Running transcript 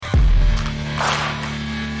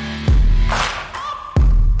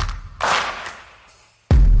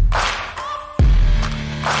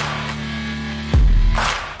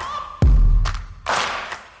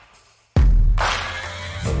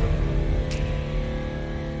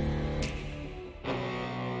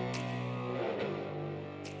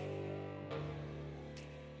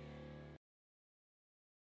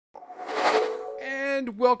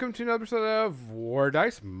And welcome to another episode of War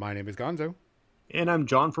Dice. My name is Gonzo. And I'm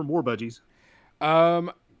John from War Budgies.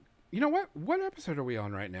 Um, you know what? What episode are we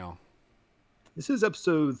on right now? This is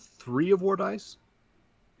episode 3 of War Dice.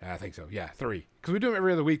 I think so. Yeah, 3. Because we do them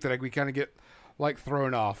every other week that we kind of get like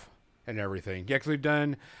thrown off and everything. Yeah, because we've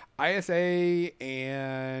done ISA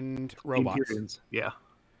and robots. Imperians. Yeah.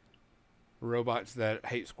 Robots that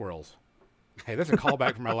hate squirrels. Hey, that's a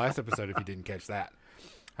callback from our last episode if you didn't catch that.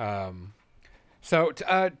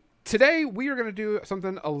 Today we are going to do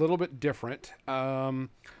something a little bit different.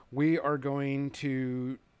 We are going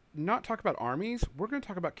to not talk about armies. We're going to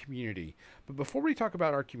talk about community. But before we talk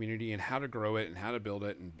about our community and how to grow it and how to build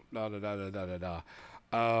it and da da da da da da da,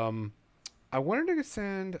 I wanted to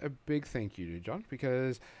send a big thank you to John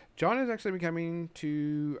because John is actually coming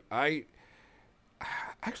to. I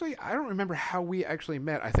don't remember how we actually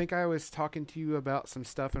met. I think I was talking to you about some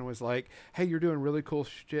stuff and was like, hey, you're doing really cool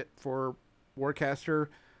shit for Warcaster.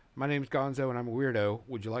 My name's Gonzo and I'm a weirdo.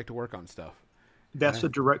 Would you like to work on stuff? That's a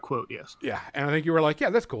direct quote, yes. Yeah. And I think you were like, yeah,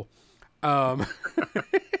 that's cool. And,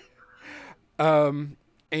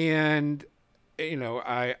 you know,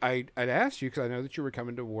 I'd asked you, because I know that you were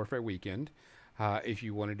coming to Warfare Weekend, if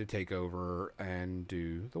you wanted to take over and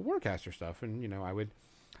do the Warcaster stuff. And, you know,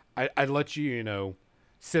 I'd let you, you know,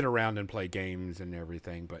 sit around and play games and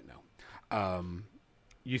everything, but no.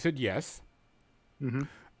 You said yes. Mm-hmm.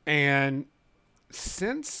 And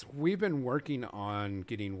since we've been working on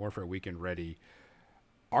getting Warfare Weekend ready,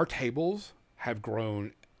 our tables have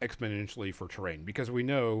grown exponentially for terrain because we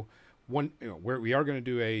know we are going to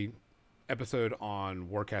do a episode on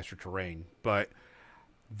Warcaster terrain, but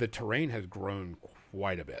the terrain has grown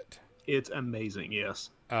quite a bit. It's amazing, yes.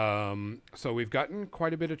 So we've gotten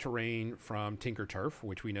quite a bit of terrain from Tinker Turf,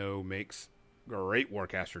 which we know makes great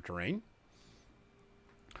Warcaster terrain.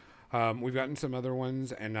 We've gotten some other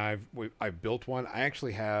ones, and I've built one. I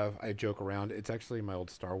joke around. It's actually my old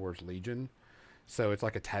Star Wars Legion, so it's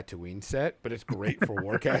like a Tatooine set, but it's great for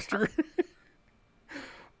Warcaster.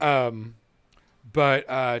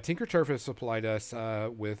 But Tinker Turf has supplied us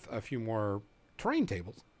with a few more terrain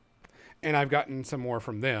tables, and I've gotten some more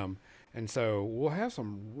from them. And so we'll have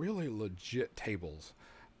some really legit tables.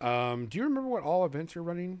 Do you remember what all events you're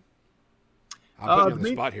running? I'll put you on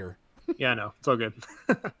the spot here. Yeah, no, it's all good.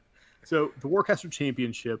 So the Warcaster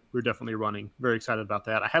Championship, we're definitely running. Very excited about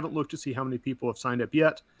that. I haven't looked to see how many people have signed up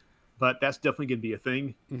yet, but that's definitely going to be a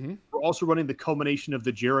thing. Mm-hmm. We're also running the culmination of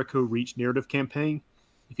the Jericho Reach narrative campaign.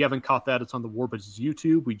 If you haven't caught that, it's on the War Budgies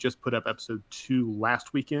YouTube. We just put up episode 2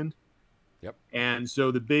 last weekend. Yep. And so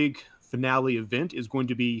the big finale event is going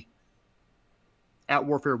to be at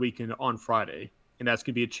Warfare Weekend on Friday, and that's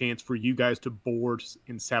going to be a chance for you guys to board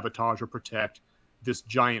and sabotage or protect this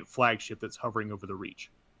giant flagship that's hovering over the Reach.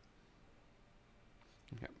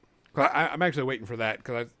 Okay. I'm actually waiting for that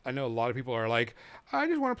because I know a lot of people are like, I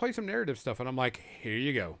just want to play some narrative stuff, and I'm like, here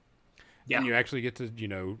you go. Yeah. And you actually get to, you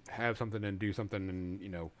know, have something and do something and, you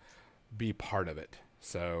know, be part of it.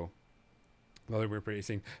 So that'll be pretty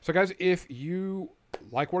interesting. So guys, if you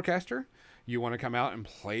like Warcaster, you want to come out and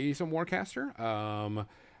play some Warcaster,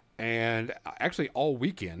 and actually all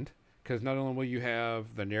weekend, because not only will you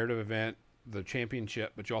have the narrative event, the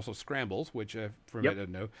championship, but you also scrambles, which for me, I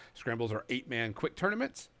didn't know, scrambles are 8-man quick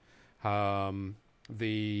tournaments. The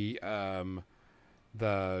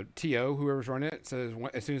TO, whoever's running it, says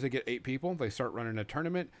as soon as they get 8 people, they start running a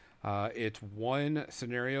tournament. It's one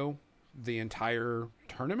scenario the entire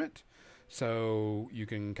tournament. So you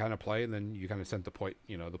can kind of play, and then you kind of set the point,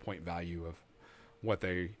 you know, the point value of what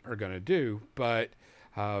they are going to do. But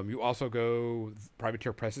you also go,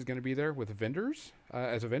 Privateer Press is going to be there with vendors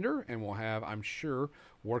as a vendor, and we'll have, I'm sure,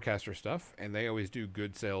 Warcaster stuff. And they always do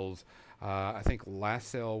good sales. I think last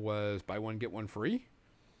sale was buy one, get one free.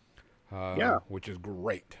 Which is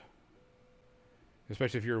great.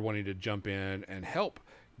 Especially if you're wanting to jump in and help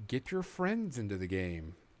get your friends into the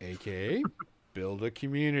game, aka build a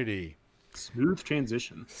community. Smooth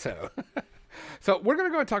transition. So we're going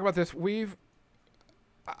to go and talk about this.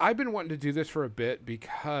 I've been wanting to do this for a bit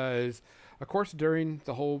because, of course, during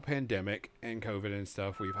the whole pandemic and COVID and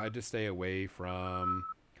stuff, we've had to stay away from,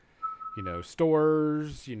 you know,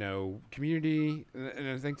 stores, you know, community. And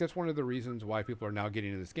I think that's one of the reasons why people are now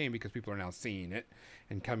getting into this game, because people are now seeing it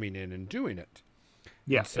and coming in and doing it.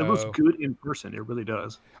 Yeah, it looks good in person. It really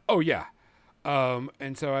does. Oh, yeah.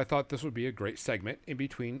 And so I thought this would be a great segment in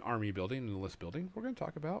between army building and list building. We're going to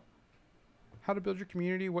talk about how to build your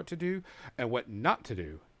community, what to do, and what not to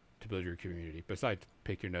do to build your community, besides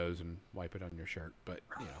pick your nose and wipe it on your shirt. But,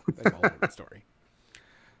 you know, that's a whole different story.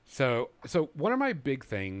 So one of my big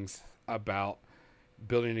things about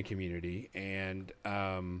building a community, and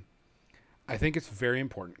I think it's very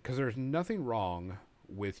important because there's nothing wrong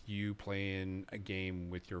with you playing a game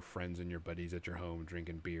with your friends and your buddies at your home,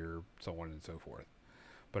 drinking beer, so on and so forth.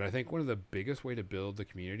 But I think one of the biggest way to build the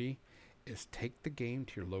community is take the game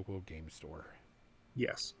to your local game store.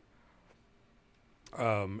 Yes.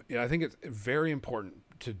 I think it's very important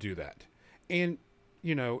to do that. And,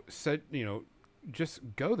 just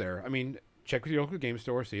go there. I mean, check with your local game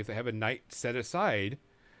store, see if they have a night set aside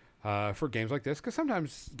for games like this. Because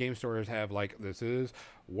sometimes game stores have, like, this is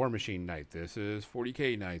War Machine night, this is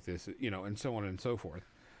 40K night, this is, and so on and so forth.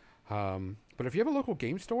 But if you have a local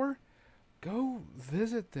game store, go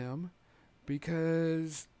visit them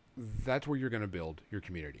because that's where you're going to build your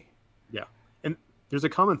community. Yeah. And there's a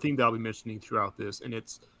common theme that I'll be mentioning throughout this, and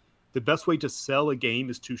it's the best way to sell a game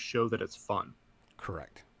is to show that it's fun.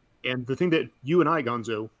 Correct. And the thing that you and I,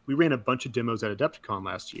 Gonzo, we ran a bunch of demos at Adepticon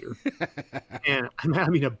last year. And I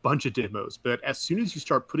mean a bunch of demos. But as soon as you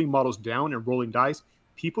start putting models down and rolling dice,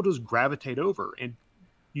 people just gravitate over. And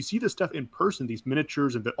you see this stuff in person, these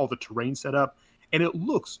miniatures and all the terrain set up, and it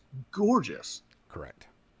looks gorgeous. Correct.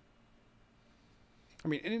 I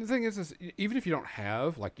mean, and the thing is even if you don't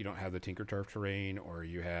have the Tinker Turf terrain or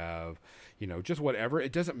you have, just whatever,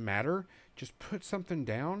 it doesn't matter. Just put something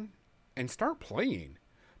down and start playing.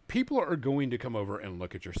 People are going to come over and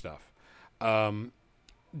look at your stuff. John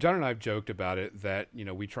and I have joked about it that,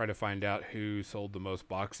 we try to find out who sold the most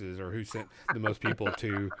boxes or who sent the most people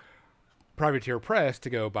to Privateer Press to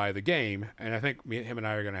go buy the game. And I think him and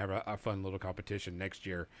I are going to have a fun little competition next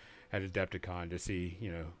year at Adepticon to see,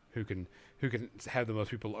 who can have the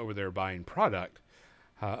most people over there buying product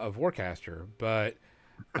of Warcaster. But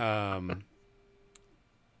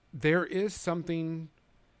there is something,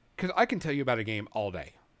 because I can tell you about a game all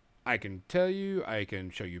day. I can show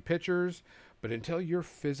you pictures, but until you're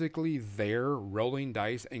physically there rolling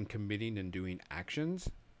dice and committing and doing actions,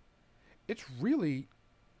 it's really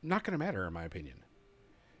not going to matter, in my opinion.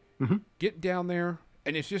 Mm-hmm. Get down there,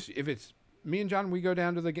 and it's just, if it's me and John, we go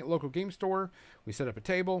down to the local game store, we set up a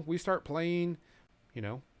table, we start playing,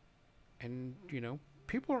 and,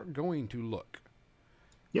 people are going to look.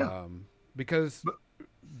 Yeah. Because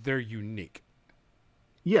they're unique.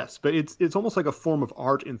 Yes, but it's almost like a form of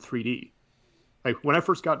art in 3D. Like when I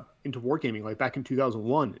first got into wargaming, like back in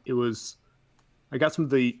 2001, I got some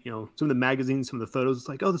of the magazines, some of the photos. It's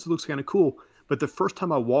like, oh, this looks kind of cool. But the first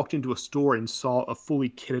time I walked into a store and saw a fully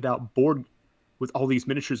kitted out board with all these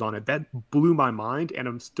miniatures on it, that blew my mind, and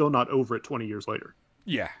I'm still not over it 20 years later.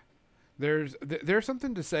 Yeah, there's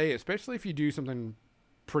something to say, especially if you do something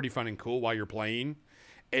pretty fun and cool while you're playing,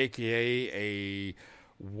 aka a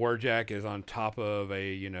Warjack is on top of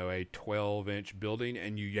a 12-inch building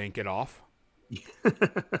and you yank it off.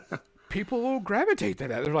 People will gravitate to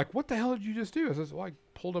that. They're like, what the hell did you just do? I says, well, I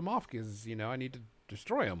pulled him off because I need to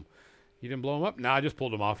destroy him. You didn't blow him up? Nah, I just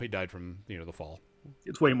pulled him off. He died from the fall.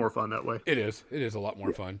 It's way more fun that way. It is a lot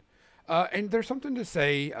more fun. And there's something to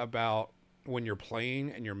say about when you're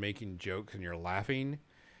playing and you're making jokes and you're laughing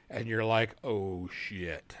and you're like, oh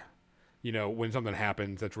shit, when something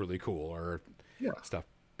happens that's really cool or stuff.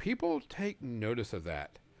 People take notice of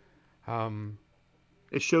that.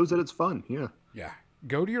 It shows that it's fun. Yeah. Yeah.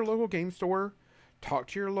 Go to your local game store, talk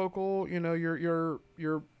to your local,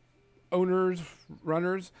 your owners,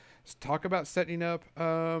 runners, talk about setting up,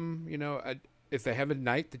 if they have a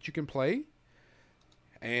night that you can play,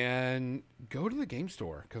 and go to the game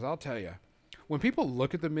store. Because I'll tell you, when people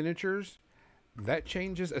look at the miniatures, that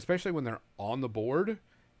changes, especially when they're on the board,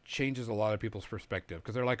 changes a lot of people's perspective.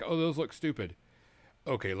 Because they're like, oh, those look stupid.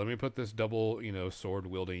 Okay, let me put this double, sword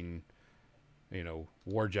wielding,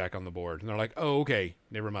 Warjack on the board. And they're like, oh, okay,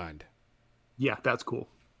 never mind. Yeah, that's cool.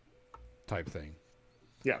 Type thing.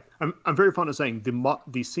 Yeah, I'm very fond of saying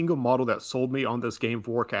the single model that sold me on this game of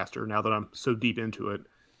Warcaster, now that I'm so deep into it,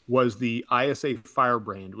 was the ISA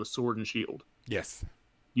Firebrand with Sword and Shield. Yes.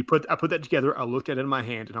 I put that together, I looked at it in my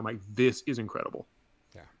hand, and I'm like, this is incredible.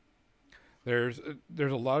 Yeah. There's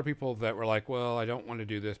a lot of people that were like, well, I don't want to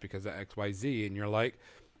do this because of XYZ. And you're like,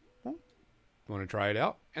 well, you want to try it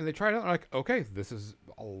out? And they try it out, and they're like, okay, this is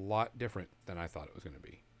a lot different than I thought it was going to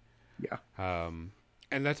be. Yeah.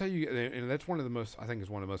 And that's and that's one of the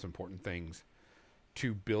most important things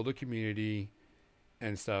to build a community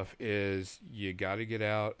and stuff is you got to get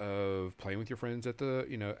out of playing with your friends at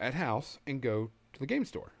at house and go to the game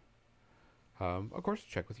store. Of course,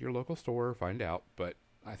 check with your local store, find out, but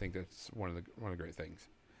I think that's one of the great things.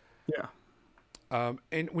 Yeah.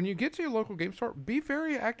 And when you get to your local game store, be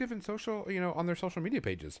very active in social, on their social media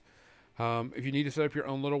pages. If you need to set up your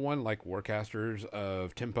own little one, like Warcasters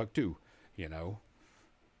of Timbuktu,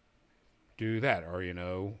 do that, or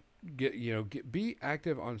be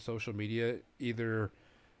active on social media, either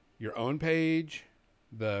your own page,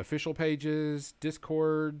 the official pages,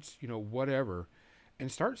 Discords, whatever,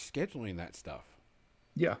 and start scheduling that stuff.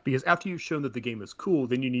 Yeah, because after you've shown that the game is cool,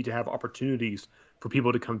 then you need to have opportunities for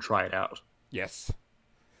people to come try it out. Yes.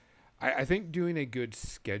 I think doing a good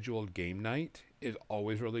scheduled game night is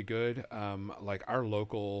always really good. Like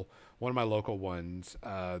one of my local ones,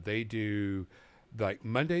 they do like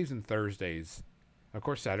Mondays and Thursdays. Of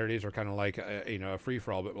course, Saturdays are kind of like a free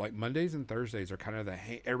for all, but like Mondays and Thursdays are kind of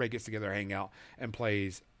everybody gets together, hang out, and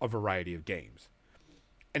plays a variety of games,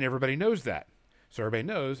 and everybody knows that. So everybody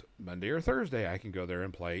knows Monday or Thursday I can go there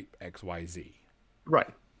and play XYZ. Right.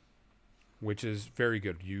 Which is very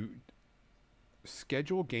good. You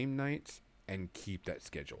schedule game nights and keep that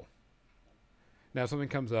schedule. Now, if something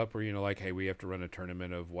comes up where, like, hey, we have to run a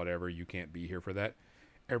tournament of whatever, you can't be here for that.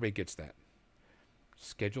 Everybody gets that.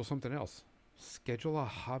 Schedule something else. Schedule a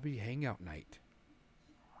hobby hangout night.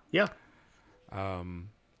 Yeah.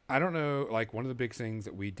 I don't know, like, one of the big things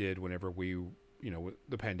that we did whenever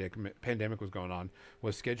the pandemic was going on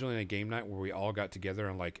was scheduling a game night where we all got together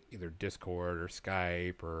on, like, either Discord or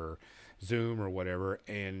Skype or Zoom or whatever,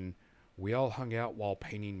 and we all hung out while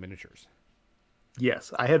painting miniatures.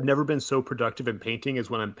 Yes, I have never been so productive in painting as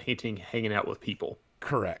when I'm painting hanging out with people.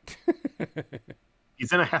 Correct. Because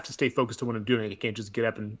then I have to stay focused on what I'm doing. I can't just get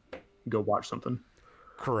up and go watch something.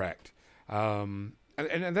 Correct. And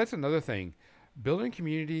that's another thing. Building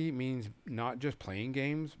community means not just playing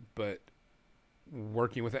games, but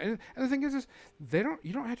working with it. And the thing is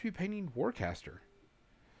you don't have to be painting Warcaster.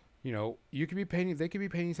 You could be painting, they could be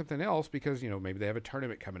painting something else because, maybe they have a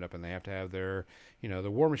tournament coming up and they have to have their,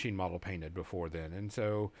 the War Machine model painted before then. And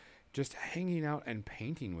so just hanging out and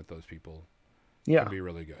painting with those people can be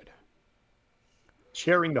really good.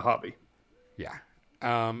 Sharing the hobby. Yeah.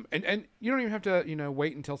 And you don't even have to,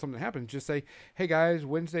 wait until something happens. Just say, hey guys,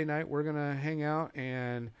 Wednesday night, we're going to hang out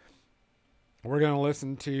and we're going to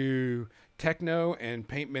listen to techno and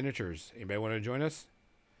paint miniatures. Anybody want to join us?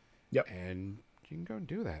 Yep. And you can go and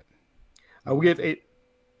do that. I will give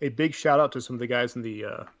a big shout out to some of the guys in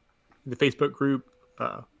the Facebook group,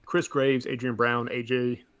 Chris Graves, Adrian Brown,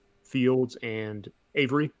 AJ Fields, and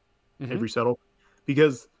Avery Settle,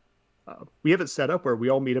 because we have it set up where we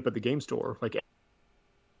all meet up at the game store like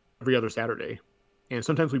every other Saturday. And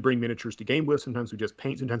sometimes we bring miniatures to game with, sometimes we just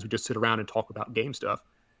paint, sometimes we just sit around and talk about game stuff.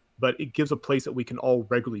 But it gives a place that we can all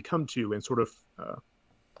regularly come to and sort of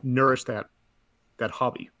nourish that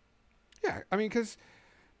hobby. Yeah, I mean, because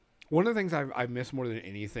one of the things I've missed more than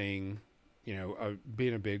anything,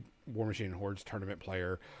 being a big War Machine and Hordes tournament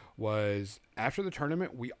player, was after the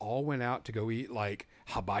tournament, we all went out to go eat like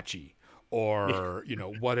hibachi or,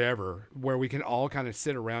 whatever, where we can all kind of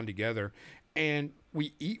sit around together and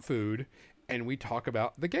we eat food and we talk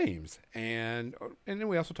about the games. And then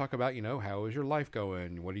we also talk about, how is your life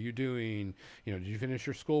going? What are you doing? Did you finish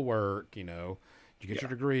your schoolwork? Did you get your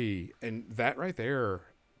degree? And that right there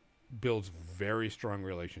builds very strong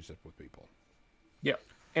relationships with people. Yeah.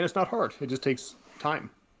 And it's not hard. It just takes time.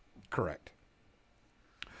 Correct.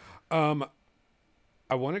 I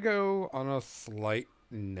want to go on a slight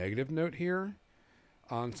negative note here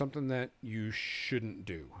on something that you shouldn't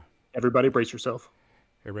do. Everybody brace yourself.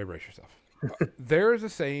 Everybody brace yourself. There is a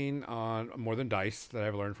saying on More Than Dice that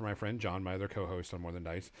I've learned from my friend John, my other co-host on More Than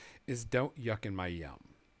Dice, is don't yuck in my yum.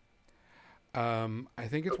 I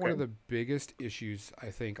think it's one of the biggest issues I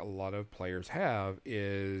think a lot of players have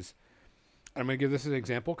is, I'm going to give this as an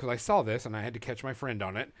example because I saw this and I had to catch my friend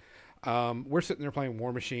on it. We're sitting there playing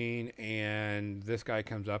War Machine and this guy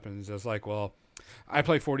comes up and says like, well, I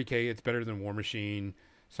play 40K. It's better than War Machine,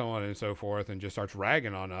 so on and so forth, and just starts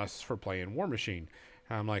ragging on us for playing War Machine.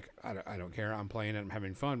 And I'm like, I don't care. I'm playing it. I'm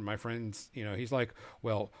having fun. My friend's, he's like,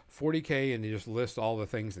 well, 40K, and he just lists all the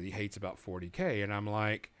things that he hates about 40K. And I'm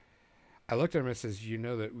like, I looked at him and says,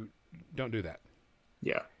 that don't do that.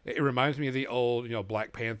 Yeah. It reminds me of the old,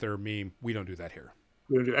 Black Panther meme. We don't do that here.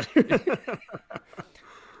 We don't do that.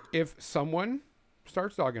 If someone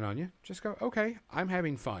starts dogging on you, just go, okay, I'm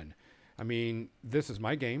having fun. I mean, this is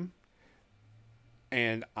my game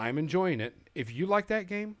and I'm enjoying it. If you like that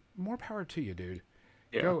game, more power to you, dude.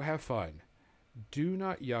 Yeah. Go have fun. Do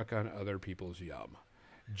not yuck on other people's yum.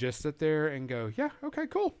 Just sit there and go, yeah, okay,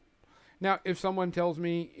 cool. Now, if someone tells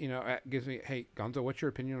me, gives me, hey, Gonzo, what's your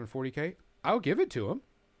opinion on 40K? I'll give it to them.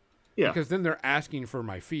 Yeah. Because then they're asking for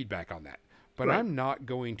my feedback on that. But right. I'm not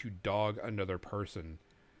going to dog another person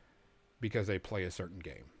because they play a certain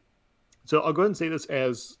game. So I'll go ahead and say this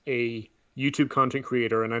as a YouTube content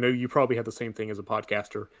creator, and I know you probably have the same thing as a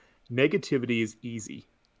podcaster. Negativity is easy.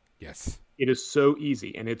 Yes. It is so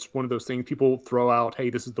easy, and it's one of those things people throw out, hey,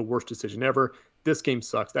 this is the worst decision ever. This game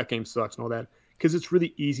sucks, that game sucks, and all that. Because it's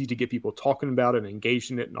really easy to get people talking about it and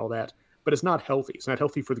engaged in it and all that. But it's not healthy. It's not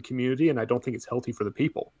healthy for the community, and I don't think it's healthy for the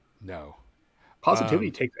people. No.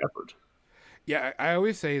 Positivity takes effort. Yeah, I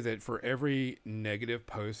always say that for every negative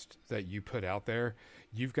post that you put out there,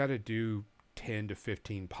 you've got to do 10 to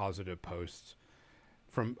 15 positive posts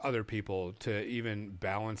from other people to even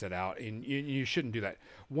balance it out. And you shouldn't do that.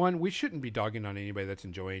 One, we shouldn't be dogging on anybody that's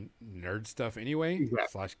enjoying nerd stuff anyway,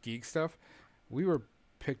 Exactly. /geek stuff. We were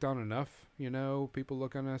picked on enough, people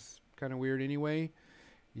look on us kind of weird anyway.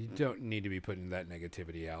 You don't need to be putting that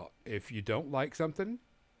negativity out. If you don't like something,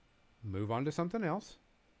 move on to something else.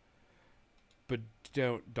 But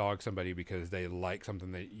don't dog somebody because they like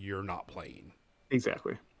something that you're not playing.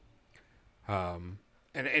 Exactly. And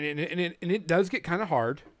it does get kind of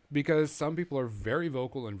hard because some people are very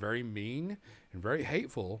vocal and very mean and very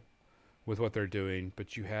hateful with what they're doing.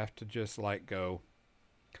 But you have to just go.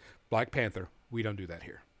 Black Panther, we don't do that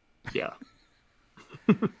here. Yeah.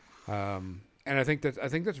 And I think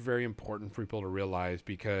that's very important for people to realize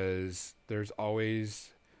because there's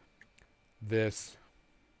always this.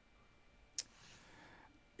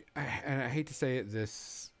 And I hate to say it,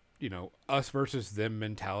 this, us versus them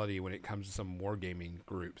mentality when it comes to some wargaming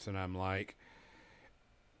groups. And I'm like,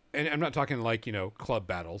 and I'm not talking club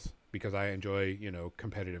battles because I enjoy,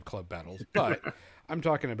 competitive club battles, but I'm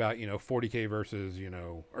talking about, 40K versus,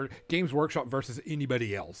 or Games Workshop versus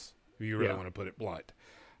anybody else. If you really want to put it blunt.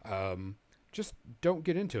 Just don't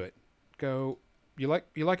get into it. Go, you like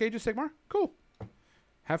Age of Sigmar? Cool.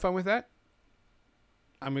 Have fun with that.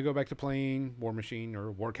 I'm going to go back to playing War Machine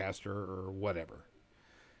or Warcaster or whatever.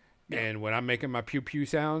 Yeah. And when I'm making my pew pew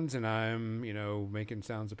sounds and I'm, making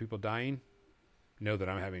sounds of people dying, know that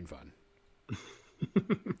I'm having fun.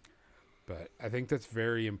 But I think that's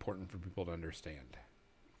very important for people to understand.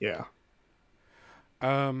 Yeah.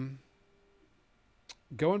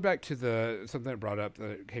 Going back to something that brought up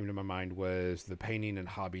that came to my mind was the painting and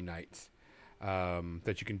hobby nights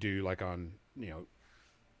that you can do on,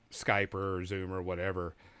 Skype or Zoom or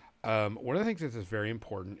whatever. One of the things that's very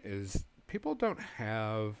important is people don't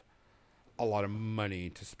have a lot of money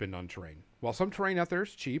to spend on terrain. While some terrain out there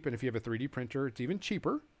is cheap, and if you have a 3D printer, it's even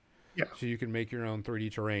cheaper. Yeah. So you can make your own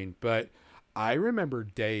 3D terrain. But I remember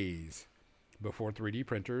days before 3D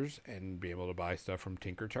printers and be able to buy stuff from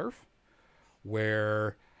Tinker Turf,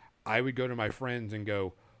 where I would go to my friends and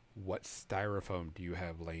go, "What styrofoam do you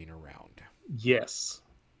have laying around?" Yes.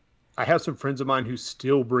 I have some friends of mine who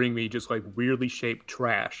still bring me just weirdly shaped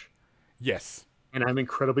trash. Yes. And I'm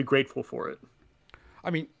incredibly grateful for it. I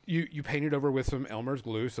mean, you paint it over with some Elmer's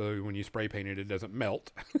glue, so when you spray paint it, it doesn't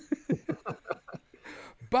melt.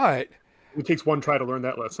 But it takes one try to learn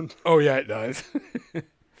that lesson. Oh yeah, it does.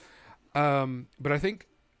 But I think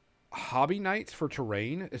hobby nights for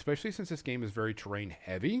terrain, especially since this game is very terrain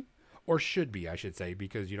heavy, or should be, I should say,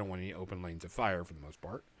 because you don't want any open lanes of fire for the most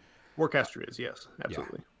part. Warcaster is, yes,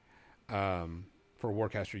 absolutely. Yeah. For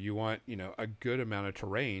Warcaster, you want, a good amount of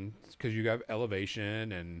terrain because you have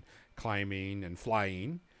elevation and climbing and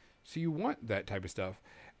flying. So you want that type of stuff.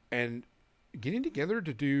 And getting together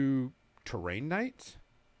to do terrain nights,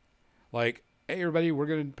 hey, everybody, we're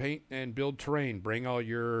going to paint and build terrain. Bring all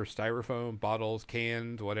your styrofoam, bottles,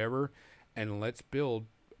 cans, whatever, and let's build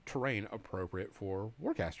terrain appropriate for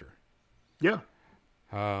Warcaster. Yeah.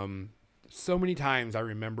 So many times I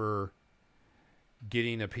remember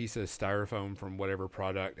getting a piece of styrofoam from whatever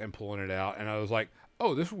product and pulling it out, and I was like,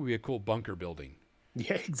 oh, this would be a cool bunker building.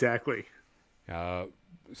 Yeah, exactly.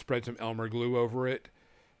 Spread some Elmer glue over it,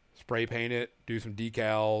 spray paint it, do some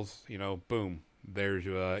decals, boom. There's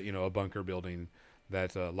a bunker building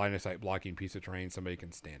that's a line of sight blocking piece of terrain somebody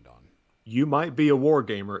can stand on. You might be a war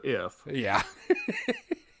gamer if. Yeah.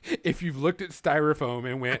 If you've looked at styrofoam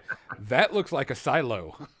and went, that looks like a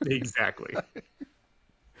silo. Exactly.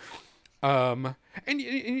 And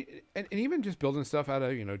even just building stuff out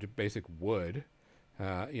of, just basic wood,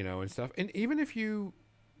 and stuff. And even if you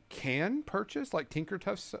can purchase Tinker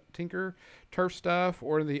Turf stuff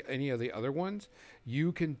or any of the other ones,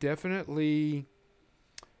 you can definitely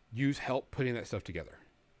use help putting that stuff together.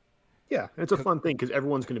 Yeah, it's a fun thing because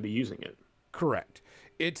everyone's going to be using it. Correct.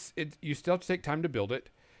 You still have to take time to build it.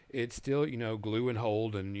 It's still, glue and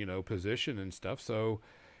hold and, position and stuff. So,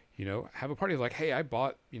 have a party hey, I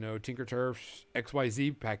bought, Tinker Turf's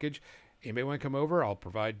XYZ package. Anybody want to come over? I'll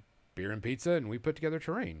provide beer and pizza and we put together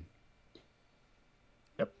terrain.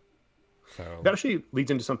 Yep. So that actually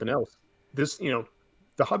leads into something else. This, the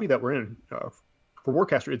hobby that we're in for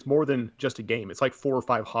Warcaster, it's more than just a game. It's 4 or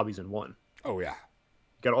 5 hobbies in one. Oh yeah.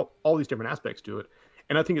 You got all these different aspects to it.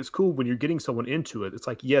 And I think it's cool when you're getting someone into it. It's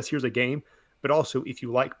like, yes, here's a game, but also if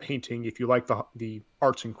you like painting, if you like the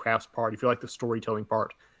arts and crafts part, if you like the storytelling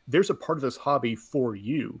part, there's a part of this hobby for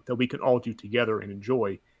you that we can all do together and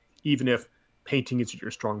enjoy, even if painting isn't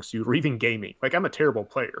your strong suit or even gaming. Like, I'm a terrible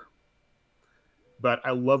player, but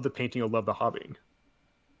I love the painting. I love the hobbying.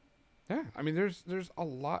 Yeah, I mean, there's a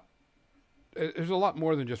lot. There's a lot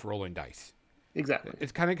more than just rolling dice. Exactly.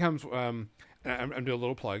 It kind of comes. And I'm doing a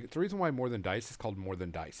little plug. It's the reason why More Than Dice is called More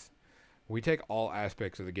Than Dice. We take all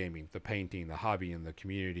aspects of the gaming, the painting, the hobby, and the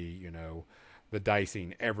community. The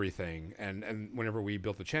dicing, everything. And whenever we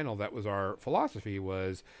built the channel, that was our philosophy: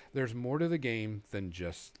 was there's more to the game than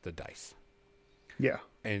just the dice. Yeah.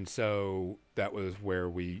 And so that was where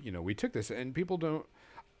we took this, and people don't.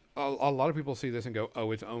 A lot of people see this and go,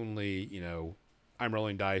 "Oh, it's only I'm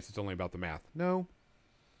rolling dice. It's only about the math." No.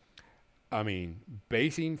 I mean,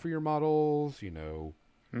 basing for your models,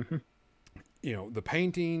 Mm-hmm. The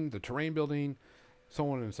painting, the terrain building, so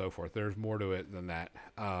on and so forth. There's more to it than that.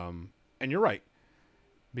 And you're right,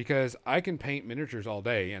 because I can paint miniatures all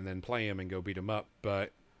day and then play them and go beat them up,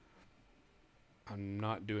 but I'm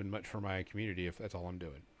not doing much for my community if that's all I'm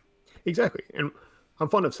doing. Exactly. And I'm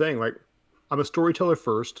fond of saying, like, I'm a storyteller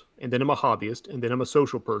first, and then I'm a hobbyist, and then I'm a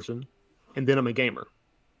social person, and then I'm a gamer.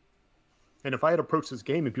 And if I had approached this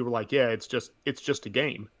game and people were like, "Yeah, it's just a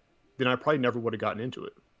game," then I probably never would have gotten into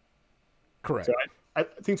it. Correct. So I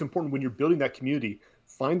think it's important when you're building that community,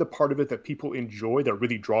 find the part of it that people enjoy that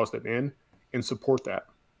really draws them in, and support that.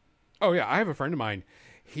 Oh yeah, I have a friend of mine.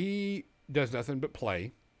 He does nothing but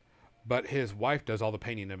play, but his wife does all the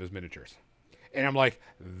painting of his miniatures. And I'm like,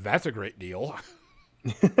 that's a great deal.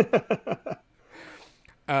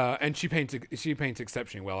 And she paints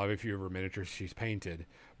exceptionally well. I have a few of her miniatures she's painted,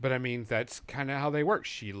 but I mean that's kind of how they work.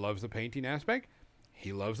 She loves the painting aspect.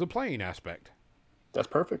 He loves the playing aspect. That's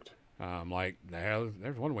perfect. Like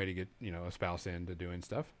there's one way to get a spouse into doing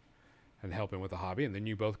stuff and helping with the hobby, and then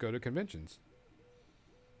you both go to conventions.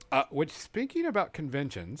 Which, speaking about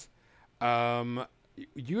conventions,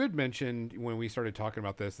 you had mentioned when we started talking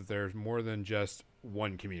about this that there's more than just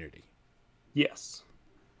one community. Yes.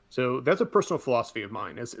 So that's a personal philosophy of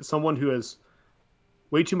mine. As someone who has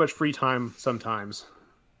way too much free time sometimes,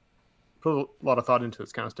 put a lot of thought into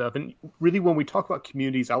this kind of stuff. And really, when we talk about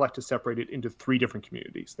communities, I like to separate it into three different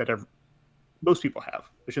communities that most people have.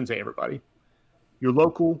 I shouldn't say everybody. Your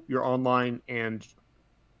local, your online, and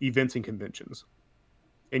events and conventions.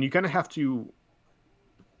 And you kind of have to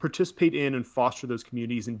participate in and foster those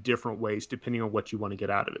communities in different ways depending on what you want to get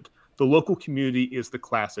out of it. The local community is the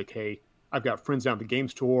classic, hey, I've got friends down at the game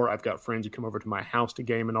store, I've got friends who come over to my house to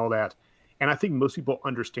game and all that. And I think most people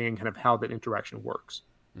understand kind of how that interaction works.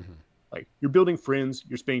 Mm-hmm. Like, you're building friends,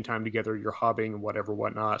 you're spending time together, you're hobbying and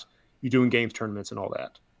whatnot. You're doing games tournaments and all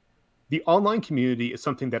that. The online community is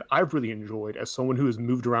something that I've really enjoyed as someone who has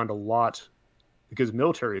moved around a lot because of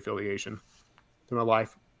military affiliation through my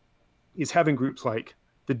life, is having groups like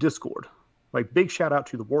the Discord. Like, big shout out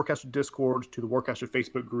to the Warcaster Discord, to the Warcaster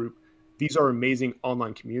Facebook group. These are amazing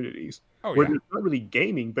online communities where there's not really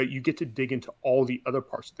gaming, but you get to dig into all the other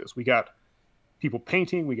parts of this. We got people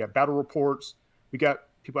painting, we got battle reports, we got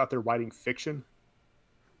people out there writing fiction.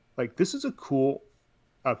 Like, this is a cool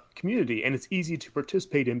community, and it's easy to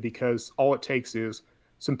participate in because all it takes is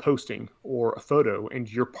some posting or a photo,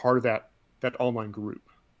 and you're part of that online group.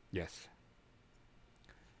 Yes.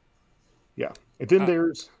 Yeah. And then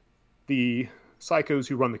there's the psychos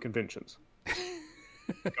who run the conventions.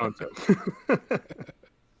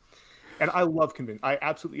 And I love conventions. I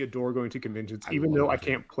absolutely adore going to conventions, even though I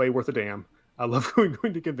can't play worth a damn. I love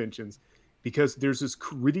going to conventions because there's this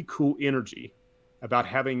really cool energy about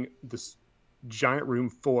having this giant room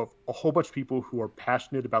full of a whole bunch of people who are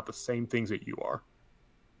passionate about the same things that you are.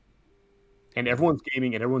 And everyone's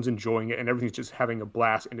gaming and everyone's enjoying it and everything's just having a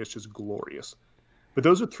blast and it's just glorious. But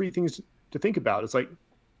those are three things to think about. It's like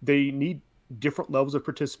they need different levels of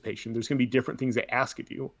participation. There's going to be different things they ask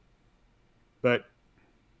of you, but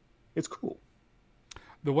it's cool.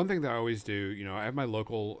 The one thing that I always do, I have my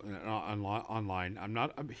local online. I'm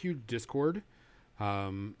not a huge Discord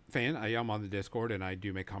fan. I am on the Discord and I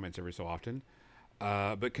do make comments every so often.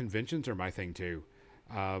 But conventions are my thing too.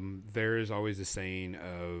 There is always a saying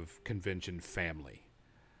of convention family.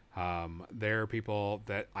 There are people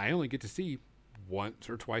that I only get to see once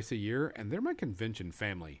or twice a year, and they're my convention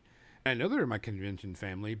family. And I know they're my convention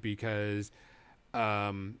family because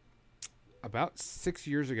about 6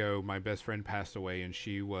 years ago, my best friend passed away, and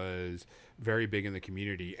she was very big in the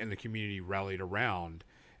community, and the community rallied around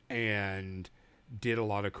and did a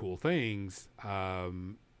lot of cool things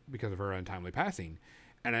because of her untimely passing.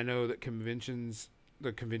 And I know that conventions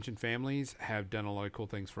the convention families have done a lot of cool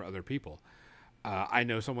things for other people. I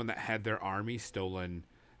know someone that had their army stolen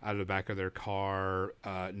out of the back of their car,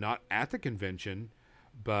 not at the convention,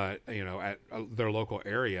 but at their local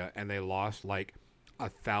area, and they lost like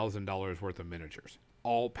 $1,000 worth of miniatures,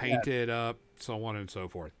 all painted up, so on and so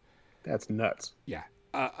forth. That's nuts. Yeah.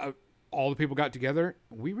 All the people got together.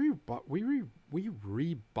 We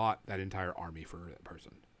rebought that entire army for that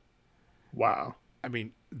person. Wow. I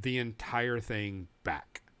mean, the entire thing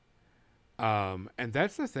back. And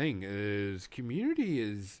that's the thing, is community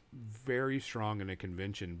is very strong in a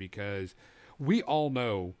convention, because we all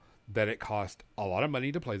know that it costs a lot of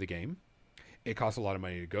money to play the game. It costs a lot of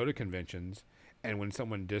money to go to conventions. And when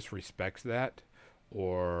someone disrespects that,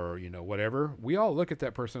 or, whatever, we all look at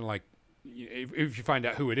that person like, if you find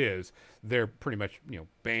out who it is, they're pretty much,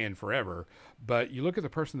 banned forever. But you look at the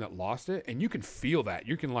person that lost it, and you can feel that.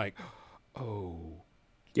 You can like, oh.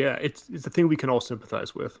 Yeah, it's a thing we can all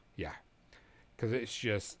sympathize with. Yeah. Because it's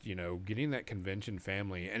just, getting that convention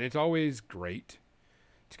family. And it's always great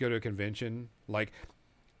to go to a convention. Like,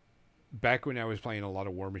 back when I was playing a lot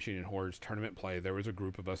of War Machine and Hordes tournament play, there was a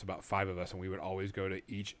group of us, about 5 of us, and we would always go to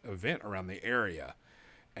each event around the area.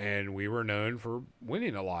 And we were known for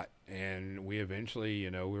winning a lot. And we eventually,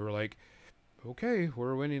 we were like, okay,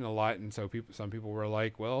 we're winning a lot. And so some people were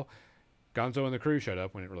like, well, Gonzo and the crew showed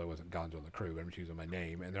up, when it really wasn't Gonzo and the crew, but I'm choosing my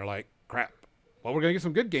name. And they're like, crap. Well, we're going to get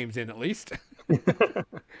some good games in at least. But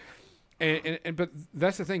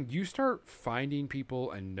that's the thing. You start finding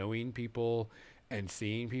people and knowing people and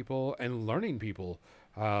seeing people and learning people.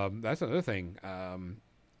 That's another thing.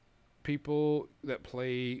 People that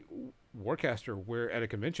play Warcaster, we're at a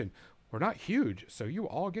convention, we're not huge, so you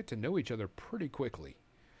all get to know each other pretty quickly.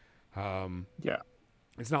 Yeah.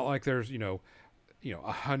 It's not like there's,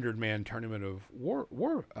 100-man tournament of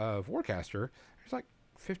Warcaster. There's like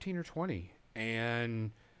 15 or 20.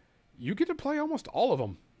 And you get to play almost all of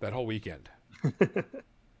them that whole weekend.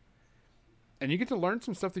 And you get to learn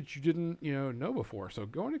some stuff that you didn't, know before. So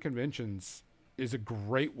going to conventions is a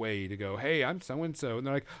great way to go, hey, I'm so-and-so. And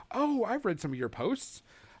they're like, oh, I've read some of your posts.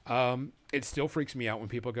 It still freaks me out when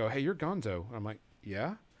people go, hey, you're Gonzo. And I'm like,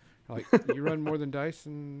 yeah? They're like, you run More Than Dice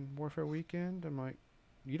and Warfare Weekend? I'm like,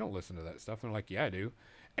 you don't listen to that stuff. And they're like, yeah, I do.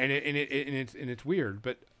 And it's weird,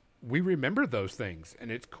 but we remember those things,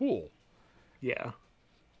 and it's cool. Yeah.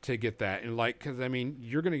 To get that. And because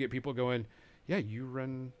you're going to get people going, yeah, you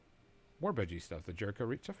run War Budgie stuff, the Jericho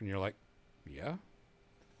Reach stuff. And you're like, yeah.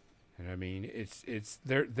 And it's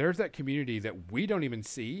there's that community that we don't even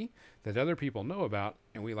see that other people know about.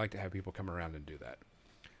 And we like to have people come around and do that.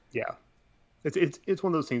 Yeah. It's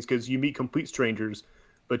one of those things, because you meet complete strangers,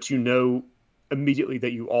 but you know immediately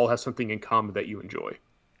that you all have something in common that you enjoy.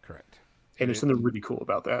 Correct. And there's something really cool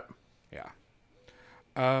about that. Yeah.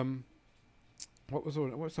 What was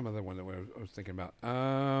some other one that I was thinking about?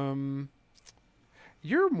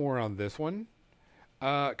 You're more on this one.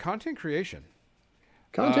 Content creation.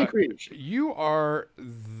 Content creation. You are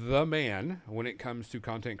the man when it comes to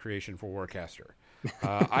content creation for Warcaster.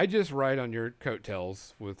 I just ride on your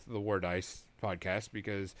coattails with the War Dice podcast,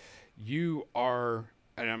 because you are,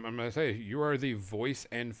 and I'm going to say, you are the voice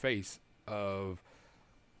and face of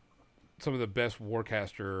some of the best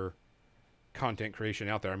Warcaster content creation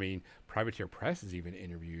out there. Privateer Press has even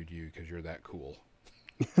interviewed you because you're that cool.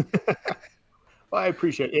 Well, I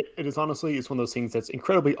appreciate it. It is honestly, it's one of those things that's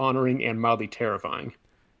incredibly honoring and mildly terrifying.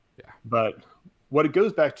 Yeah. But what it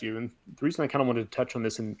goes back to, and the reason I kind of wanted to touch on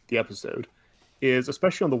this in the episode, is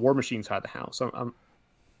especially on the War Machine side of the house. I'm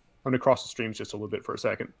going to cross the streams just a little bit for a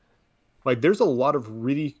second. There's a lot of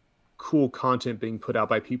really cool content being put out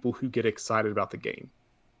by people who get excited about the game.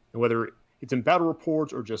 And whether it's in battle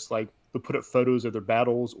reports, or just they'll put up photos of their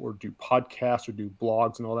battles, or do podcasts, or do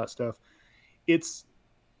blogs and all that stuff. It's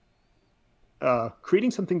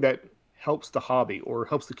creating something that helps the hobby or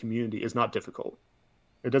helps the community is not difficult.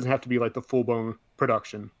 It doesn't have to be like the full-blown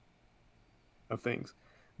production of things.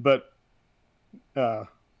 But the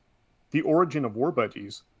origin of War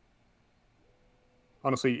Budgies,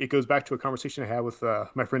 honestly, it goes back to a conversation I had with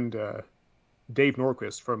my friend Dave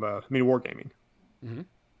Norquist from Mini Wargaming. Mm-hmm.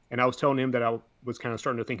 And I was telling him that I was kind of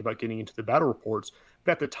starting to think about getting into the battle reports.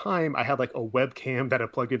 But at the time, I had a webcam that I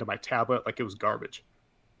plugged into my tablet like it was garbage.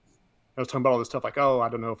 I was talking about all this stuff I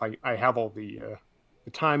don't know if I have all the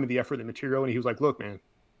time and the effort and the material. And he was like, look, man,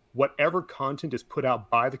 whatever content is put out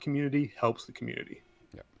by the community helps the community.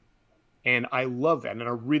 Yep. And I love that. And I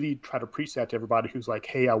really try to preach that to everybody who's like,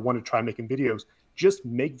 hey, I want to try making videos. Just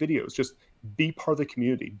make videos. Just be part of the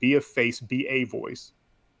community. Be a face. Be a voice.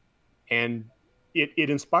 And it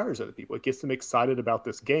inspires other people. It gets them excited about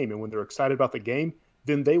this game. And when they're excited about the game,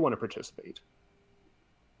 then they want to participate.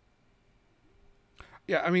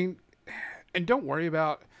 Yeah, I mean, and don't worry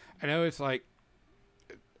about. I know it's like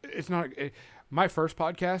it's not. My first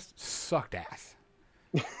podcast sucked ass.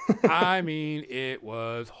 I mean, it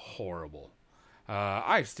was horrible.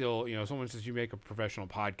 I still, someone says you make a professional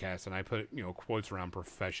podcast, and I put, quotes around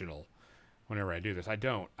professional whenever I do this. I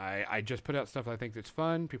don't. I just put out stuff I think that's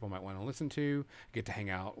fun, people might want to listen to, get to hang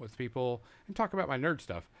out with people, and talk about my nerd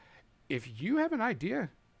stuff. If you have an idea,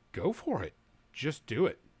 go for it. Just do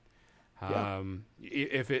it. Yeah.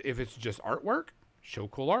 If it's just artwork, show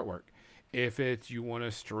cool artwork. If it's you want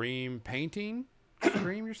to stream painting,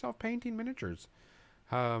 stream yourself painting miniatures.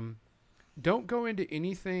 Um, don't go into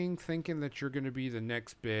anything thinking that you're going to be the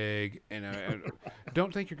next big, and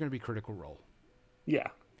don't think you're going to be Critical Role. Yeah.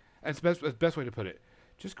 That's the best way to put it.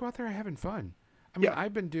 Just go out there having fun. I mean, Yeah.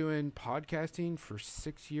 I've been doing podcasting for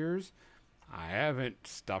 6 years. I haven't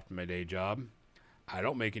stopped my day job. I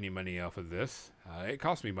don't make any money off of this. It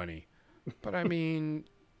costs me money. But I mean,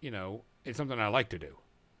 it's something I like to do.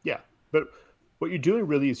 Yeah. But what you're doing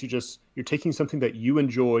really is you're taking something that you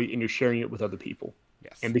enjoy and you're sharing it with other people.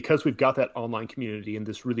 Yes. And because we've got that online community and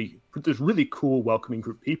this really cool, welcoming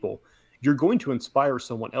group of people, you're going to inspire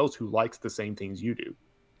someone else who likes the same things you do.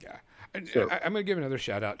 Yeah. And So- I'm going to give another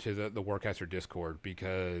shout out to the Warcaster Discord,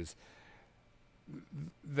 because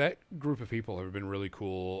that group of people have been really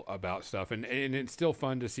cool about stuff. And it's still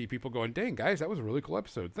fun to see people going, dang, guys, that was a really cool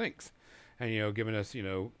episode. Thanks. And, giving us,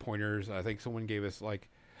 pointers. I think someone gave us, like,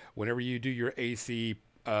 whenever you do your AC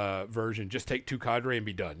version, just take 2 cadre and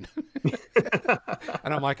be done.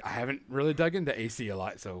 And I'm like, I haven't really dug into AC a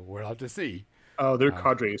lot, so we'll have to see. Oh, their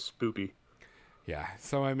cadre is spoopy. Yeah.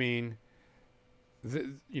 So, I mean,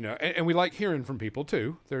 and we like hearing from people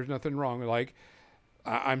too. There's nothing wrong. Like,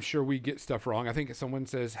 I'm sure we get stuff wrong. I think if someone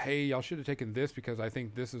says, hey, y'all should have taken this because I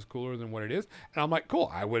think this is cooler than what it is. And I'm like, cool.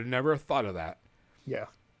 I would have never thought of that Yeah.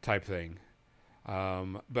 type thing.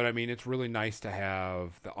 But I mean, it's really nice to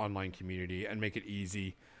have the online community and make it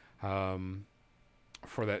easy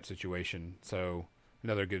for that situation. So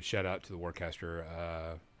another good shout out to the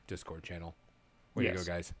Warcaster Discord channel. Way to go, Yes.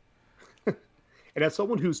 guys. And as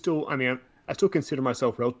someone who's still, I still consider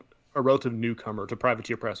myself a relative newcomer to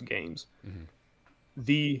Privateer Press games. Mhm.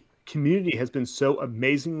 The community has been so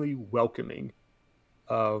amazingly welcoming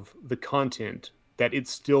of the content that it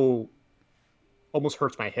still almost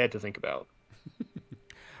hurts my head to think about.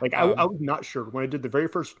 Like, I was not sure when I did the very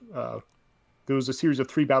first. There was a series of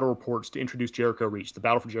 3 battle reports to introduce Jericho Reach, the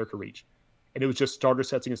Battle for Jericho Reach, and it was just starter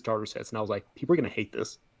sets against starter sets, and I was like, people are going to hate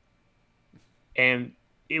this. And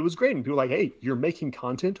it was great, and people were like, hey, you're making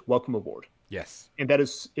content, welcome aboard. Yes. And it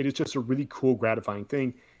is just a really cool, gratifying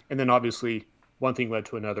thing. And then obviously one thing led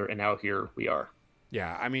to another, and now here we are.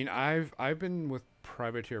 Yeah, I mean, I've been with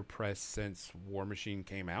Privateer Press since War Machine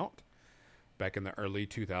came out back in the early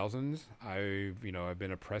 2000s. I've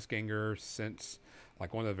been a press ganger since,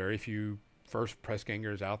 like, one of the very few first press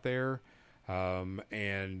gangers out there.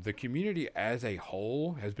 And the community as a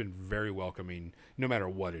whole has been very welcoming, no matter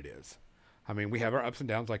what it is. I mean, we have our ups and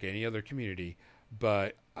downs like any other community,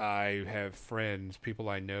 but I have friends, people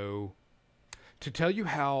I know, to tell you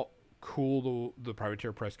how cool the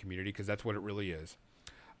Privateer Press community, because that's what it really is.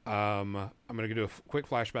 I'm going to do a quick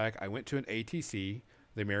flashback. I went to an ATC,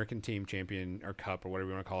 the American Team Champion or Cup or whatever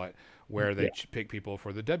you want to call it, where they pick people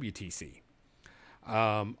for the WTC.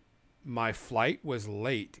 My flight was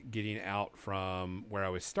late getting out from where I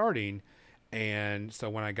was starting, and so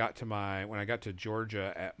when I got to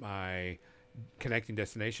Georgia at my connecting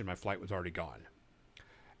destination, my flight was already gone.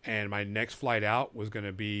 And my next flight out was going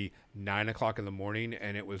to be 9 o'clock in the morning,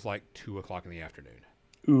 and it was like 2 o'clock in the afternoon.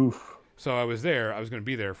 Oof. So I was going to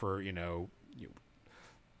be there for,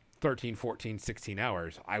 13, 14, 16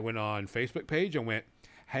 hours. I went on Facebook page and went,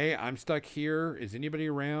 hey, I'm stuck here. Is anybody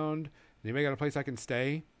around? Has anybody got a place I can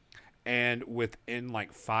stay? And within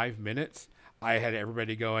like 5 minutes, I had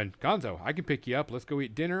everybody going, Gonzo, I can pick you up. Let's go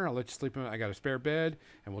eat dinner. I'll let you sleep. I got a spare bed,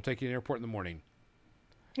 and we'll take you to the airport in the morning.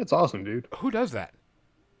 That's awesome, dude. Who does that?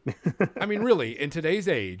 I mean, really, in today's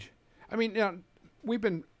age, I mean,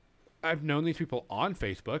 I've known these people on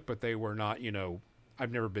Facebook, but they were not,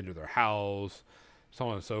 I've never been to their house, so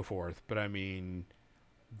on and so forth. But I mean,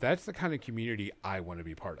 that's the kind of community I want to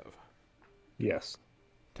be part of. Yes.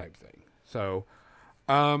 Type thing. So,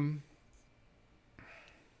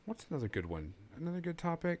 what's another good one? Another good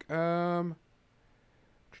topic? Before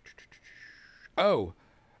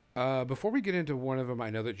we get into one of them, I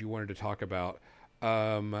know that you wanted to talk about,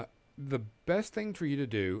 the best thing for you to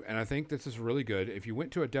do, and I think this is really good, if you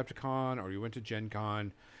went to Adepticon or you went to Gen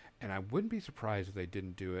Con, and I wouldn't be surprised if they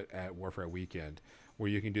didn't do it at Warfare Weekend, where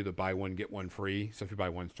you can do the buy one, get one free. So if you buy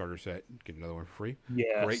one starter set, get another one for free.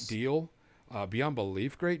 Yes. Great deal. beyond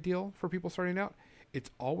belief great deal for people starting out. It's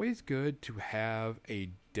always good to have a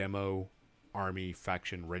demo army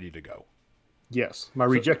faction ready to go. Yes, my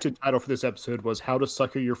rejected title for this episode was "How to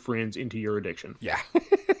Sucker Your Friends into Your Addiction." Yeah.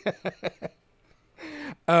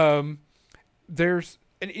 There's,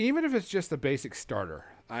 and even if it's just the basic starter,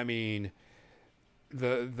 I mean,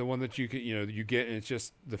 the one that you can, you get, and it's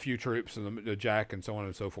just the few troops and the jack and so on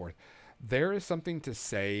and so forth. There is something to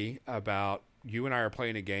say about you and I are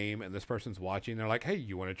playing a game and this person's watching. They're like, "Hey,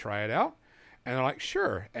 you want to try it out?" And they're like,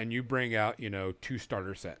 "Sure." And you bring out, 2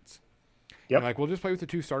 starter sets. Yep. And like, we'll just play with the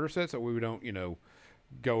 2 starter sets so we don't,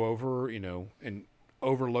 go over, and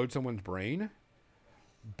overload someone's brain.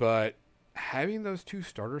 But having those 2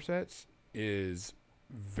 starter sets is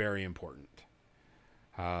very important.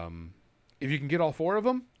 If you can get all 4 of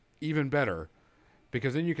them, even better,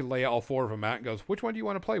 because then you can lay all 4 of them out and goes, which one do you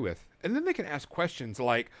want to play with? And then they can ask questions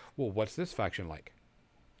like, well, what's this faction like?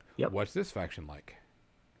 Yep. What's this faction like?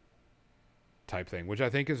 Type thing, which I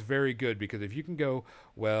think is very good, because if you can go,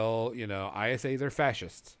 well, ISA, they're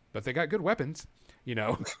fascists, but they got good weapons, and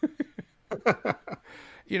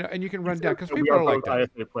you can run down, because people are like that.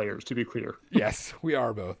 ISA players, to be clear. Yes, we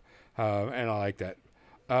are both, and I like that.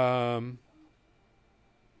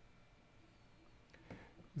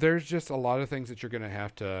 There's just a lot of things that you're going to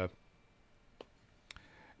have to.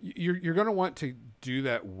 You're going to want to do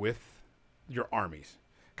that with your armies.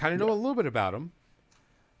 Kind of know a little bit about them,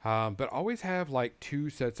 but always have like 2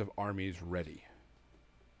 sets of armies ready.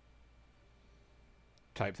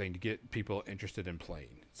 Type thing to get people interested in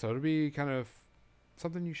playing. So it'll be kind of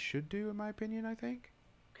something you should do, in my opinion. I think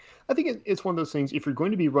it's one of those things. If you're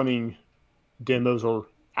going to be running demos or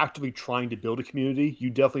actively trying to build a community, you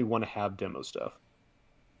definitely want to have demo stuff.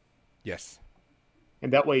 Yes.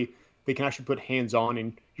 And that way they can actually put hands on.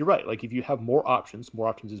 And you're right. Like, if you have more options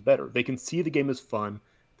is better. They can see the game is fun.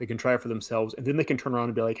 They can try it for themselves. And then they can turn around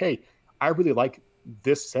and be like, hey, I really like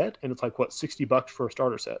this set. And it's like, what, $60 for a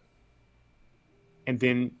starter set? And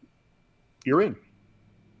then you're in.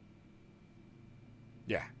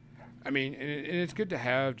 Yeah. I mean, and it's good to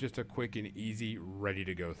have just a quick and easy, ready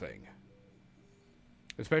to go thing.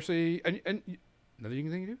 Especially, and another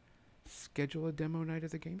thing you do, schedule a demo night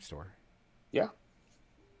at the game store. Yeah.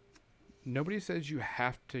 Nobody says you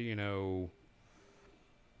have to,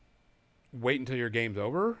 wait until your game's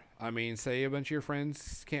over. I mean, say a bunch of your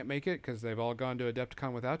friends can't make it because they've all gone to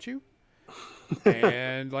Adepticon without you.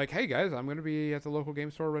 And like, hey guys, I'm going to be at the local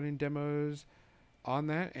game store running demos on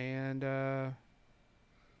that. And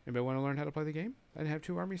anybody want to learn how to play the game? And have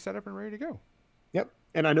 2 armies set up and ready to go. Yep.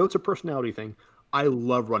 And I know it's a personality thing. I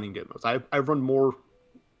love running demos. I've run more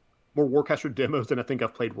Warcaster demos than I think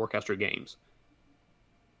I've played Warcaster games.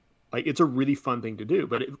 Like, it's a really fun thing to do.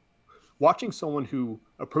 But watching someone who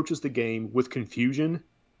approaches the game with confusion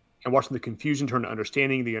and watching the confusion turn to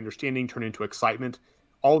understanding, the understanding turn into excitement,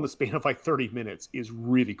 all in the span of like 30 minutes is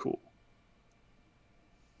really cool.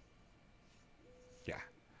 Yeah.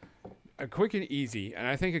 A quick and easy. And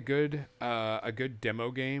I think a good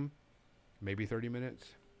demo game, maybe 30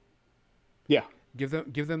 minutes. Yeah. Give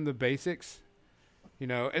them the basics,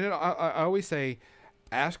 and I always say,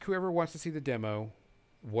 ask whoever wants to see the demo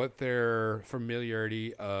what their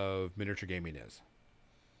familiarity of miniature gaming is.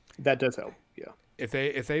 That does help. Yeah. If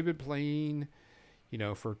they've been playing,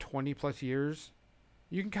 for 20 plus years,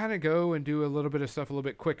 you can kind of go and do a little bit of stuff a little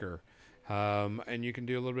bit quicker. And you can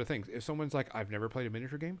do a little bit of things. If someone's like, I've never played a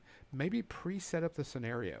miniature game, maybe pre-set up the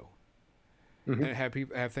scenario, and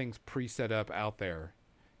have things pre-set up out there.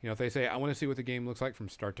 If they say, I want to see what the game looks like from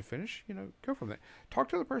start to finish, go from there. Talk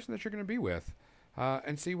to the person that you're going to be with,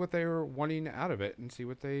 and see what they're wanting out of it, and see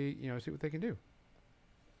what they can do.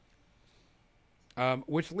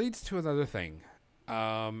 Which leads to another thing.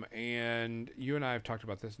 And you and I have talked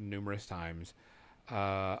about this numerous times,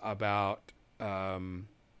 about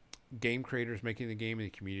game creators making the game and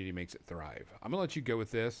the community makes it thrive. I'm going to let you go with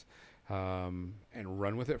this, and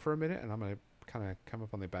run with it for a minute, and I'm going to kind of come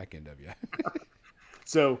up on the back end of you.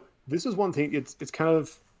 So this is one thing. It's kind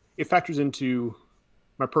of, it factors into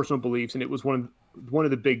my personal beliefs, and it was one of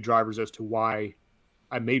the big drivers as to why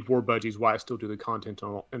I made War Budgies, why I still do the content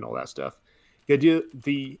and all that stuff.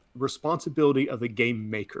 The responsibility of the game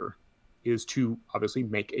maker is to obviously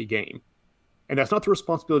make a game, and that's not the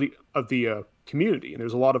responsibility of the community. And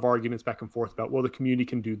there's a lot of arguments back and forth about, well, the community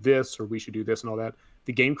can do this or we should do this and all that.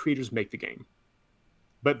 The game creators make the game,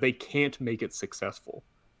 but they can't make it successful.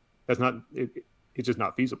 That's not it. It's just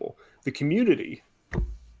not feasible. The community,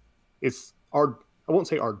 it's I won't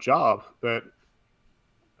say our job, but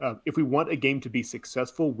if we want a game to be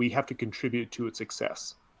successful, we have to contribute to its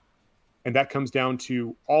success. And that comes down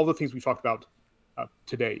to all the things we talked about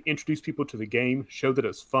today. Introduce people to the game, show that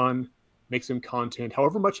it's fun, make some content.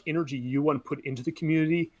 However much energy you want to put into the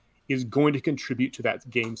community is going to contribute to that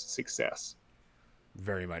game's success.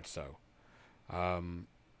 Very much so.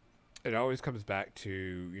 It always comes back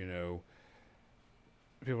to,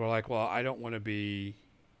 people are like, well, I don't want to be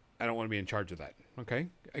in charge of that. Okay,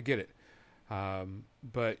 I get it.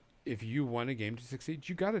 But if you want a game to succeed,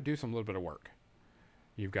 you got to do some little bit of work.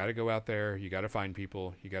 You've got to go out there. You got to find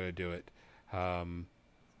people. You got to do it. Not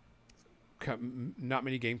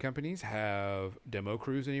many game companies have demo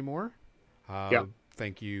crews anymore. Yeah.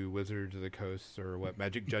 Thank you, Wizards of the Coast or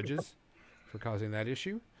Magic Judges for causing that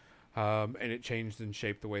issue. And it changed and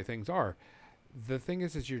shaped the way things are. The thing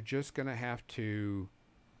is you're just going to have to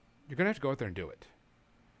go out there and do it.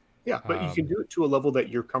 Yeah, but you can do it to a level that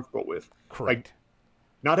you're comfortable with. Correct. Like,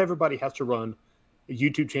 not everybody has to run a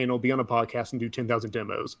YouTube channel, be on a podcast, and do 10,000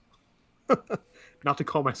 demos. Not to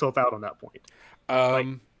call myself out on that point.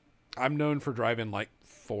 I'm known for driving like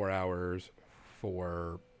 4 hours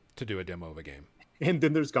to do a demo of a game. And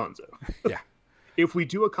then there's Gonzo. Yeah. If we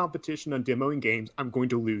do a competition on demoing games, I'm going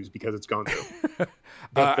to lose because it's Gonzo.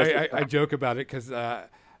 I joke about it because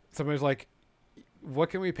somebody's like,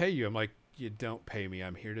 what can we pay you? I'm like, you don't pay me.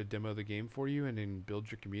 I'm here to demo the game for you and then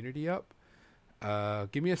build your community up.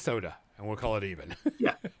 Give me a soda and we'll call it even.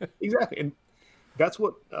 Yeah, exactly. And that's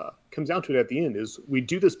what comes down to it at the end is we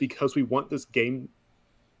do this because we want this game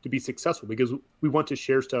to be successful, because we want to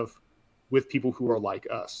share stuff with people who are like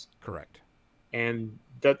us. Correct. And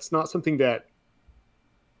that's not something that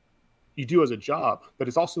you do as a job, but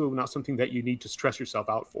it's also not something that you need to stress yourself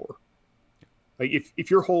out for. Like if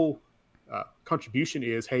your whole contribution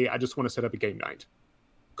is, hey, I just want to set up a game night.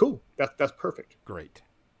 Cool. That's perfect. Great.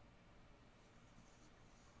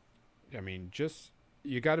 I mean,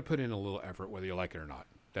 you got to put in a little effort, whether you like it or not.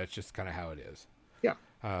 That's just kind of how it is. Yeah.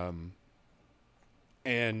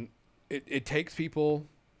 And it takes people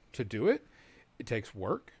to do it. It takes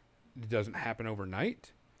work. It doesn't happen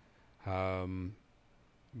overnight.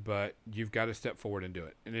 But you've got to step forward and do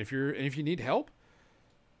it. And if you need help,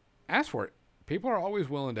 ask for it. People are always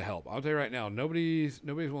willing to help. I'll tell you right now, nobody's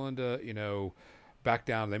willing to, back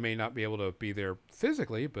down. They may not be able to be there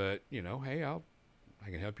physically, but hey, I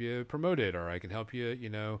can help you promote it, or I can help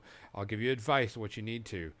you, I'll give you advice what you need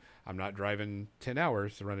to. I'm not driving 10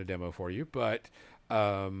 hours to run a demo for you, but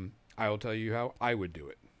I will tell you how I would do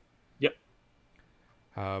it. Yep.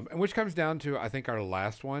 And which comes down to, I think, our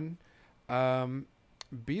last one.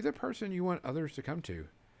 Be the person you want others to come to.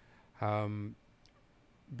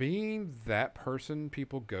 Being that person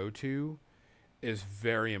people go to is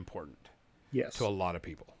very important. Yes. To a lot of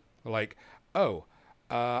people. Like,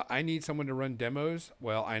 I need someone to run demos.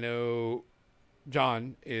 Well, I know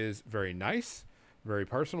John is very nice, very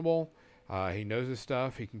personable. He knows his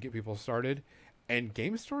stuff. He can get people started. And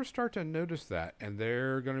game stores start to notice that. And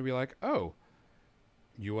they're going to be like, oh,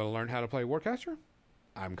 you want to learn how to play Warcaster?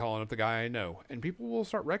 I'm calling up the guy I know. And people will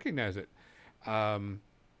start recognize it.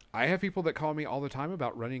 I have people that call me all the time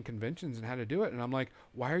about running conventions and how to do it. And I'm like,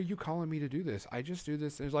 why are you calling me to do this? I just do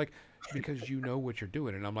this. And it's like, because you know what you're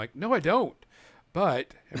doing. And I'm like, no, I don't.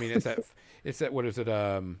 But I mean, it's that, what is it?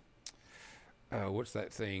 What's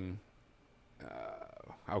that thing?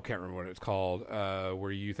 I can't remember what it's called.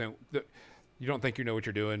 Where you think that you don't think you know what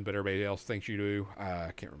you're doing, but everybody else thinks you do.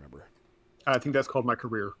 I can't remember. I think that's called my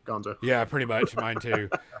career, Gonzo. Yeah, pretty much. Mine too.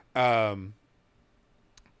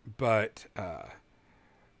 But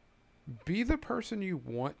be the person you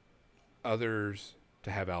want others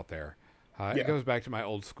to have out there. It goes back to my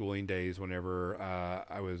old schooling days whenever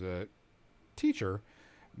I was a teacher.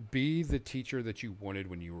 Be the teacher that you wanted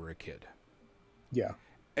when you were a kid. Yeah.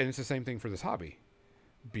 And it's the same thing for this hobby.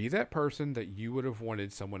 Be that person that you would have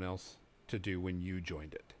wanted someone else to do when you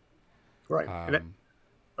joined it. Right.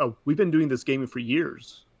 We've been doing this gaming for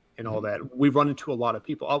years and all that. We've run into a lot of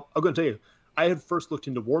people. I'm going to tell you, I had first looked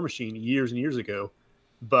into War Machine years and years ago,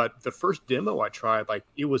 but the first demo I tried,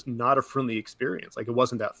 it was not a friendly experience. It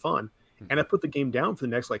wasn't that fun. And I put the game down for the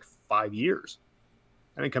next 5 years.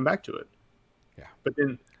 I didn't come back to it. Yeah. But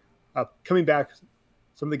then coming back,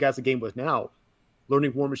 some of the guys the game with now,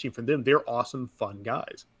 learning War Machine from them, they're awesome, fun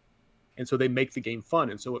guys. And so they make the game fun.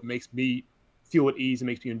 And so it makes me feel at ease and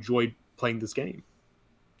makes me enjoy playing this game.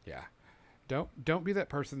 Yeah. Don't be that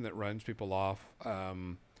person that runs people off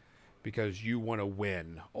because you want to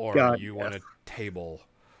win or want a table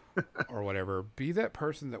or whatever. Be that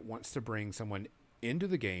person that wants to bring someone into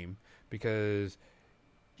the game because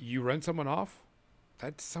you run someone off.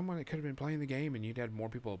 That's someone that could have been playing the game and you'd had more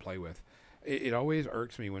people to play with. It always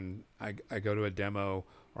irks me when I go to a demo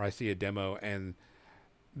or I see a demo and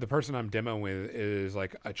the person I'm demoing with is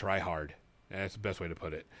like a try-hard. And that's the best way to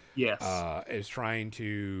put it. Yes. Is trying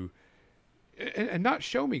to and not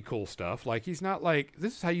show me cool stuff. Like he's not like,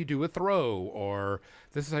 this is how you do a throw or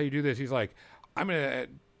this is how you do this. He's like, I'm gonna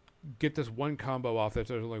get this one combo off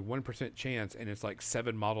that's only 1% chance, and it's like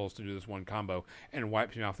 7 models to do this one combo, and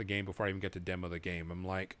wipes me off the game before I even get to demo the game. I'm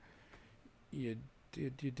like, you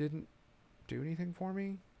didn't do anything for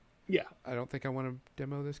me. Yeah. I don't think I want to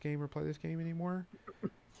demo this game or play this game anymore.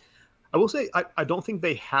 I will say I don't think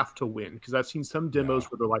they have to win, because I've seen some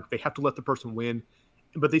demos where they're like they have to let the person win,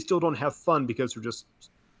 but they still don't have fun because they're just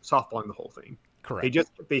softballing the whole thing. Correct.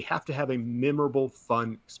 They have to have a memorable,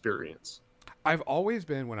 fun experience. I've always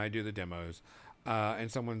been, when I do the demos,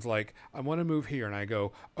 and someone's like, I want to move here, and I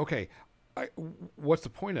go, okay, what's the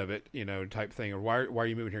point of it, type thing, or why are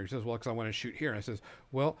you moving here? He says, well, because I want to shoot here. And I says,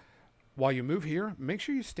 well, while you move here, make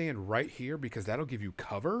sure you stand right here, because that'll give you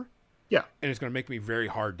cover. Yeah, and it's going to make me very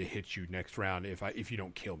hard to hit you next round if you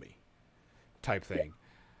don't kill me, type thing.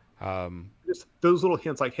 Just those little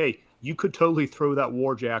hints, like, hey, you could totally throw that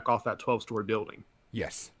warjack off that 12-story building.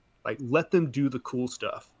 Yes. Like, let them do the cool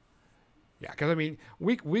stuff. Yeah, because I mean,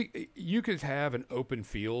 you could have an open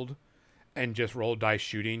field and just roll dice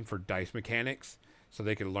shooting for dice mechanics, so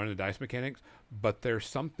they could learn the dice mechanics. But there's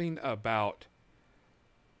something about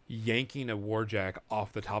yanking a warjack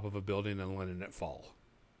off the top of a building and letting it fall.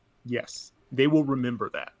 Yes, they will remember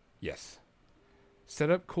that. Yes. Set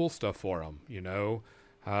up cool stuff for them,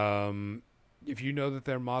 if you know that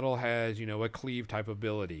their model has, a cleave type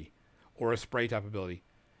ability or a spray type ability,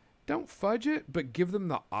 don't fudge it, but give them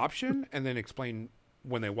the option and then explain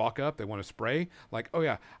when they walk up, they want to spray. Like, oh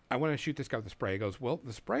yeah, I want to shoot this guy with the spray. He goes, well,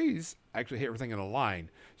 the sprays actually hit everything in a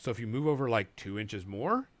line. So if you move over like 2 inches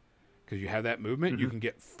more, because you have that movement, you can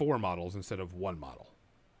get 4 models instead of 1 model.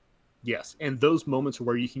 Yes, and those moments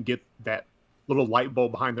where you can get that little light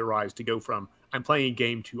bulb behind their eyes to go from I'm playing a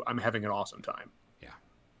game to I'm having an awesome time. Yeah.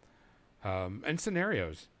 And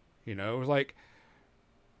scenarios, like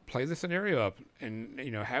play the scenario up and,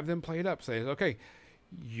 have them play it up. Say, okay,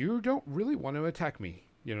 you don't really want to attack me,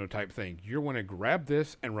 type thing. You want to grab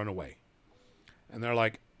this and run away. And they're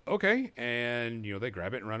like, okay. And, they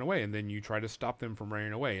grab it and run away. And then you try to stop them from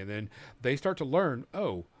running away. And then they start to learn,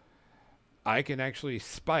 oh, I can actually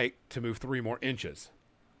spike to move 3 more inches.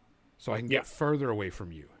 So I can get further away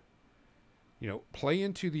from you. Play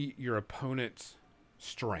into your opponent's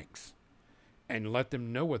strengths and let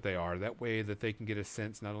them know what they are. That way that they can get a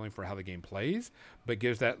sense not only for how the game plays, but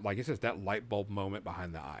gives that, like it says, that light bulb moment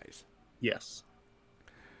behind the eyes. Yes.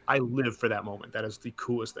 I live for that moment. That is the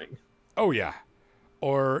coolest thing. Oh, yeah.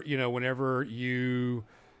 Or, whenever you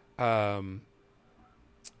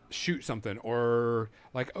shoot something, or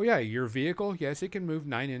like, oh, yeah, your vehicle, yes, it can move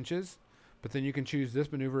 9 inches, but then you can choose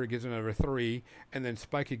this maneuver, it gives another 3, and then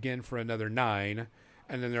spike again for another 9.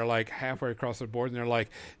 And then they're like halfway across the board, and they're like,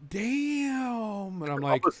 damn. And I'm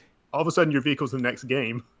like, all of a sudden your vehicle's the next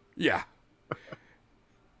game. Yeah.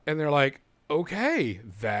 And they're like, okay,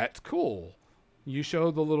 that's cool. You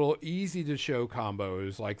show the little easy to show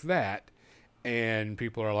combos like that, and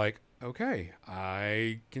people are like, okay,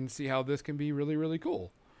 I can see how this can be really, really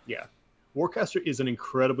cool. Yeah. Warcaster is an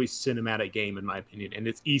incredibly cinematic game, in my opinion, and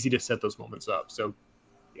it's easy to set those moments up. So,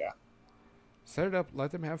 yeah. Set it up,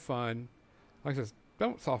 let them have fun. Like I said,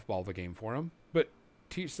 don't softball the game for them, but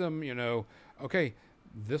teach them, okay,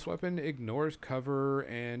 this weapon ignores cover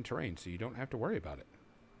and terrain, so you don't have to worry about it.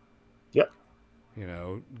 Yep.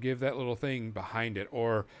 Give that little thing behind it.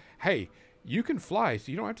 Or, hey, you can fly,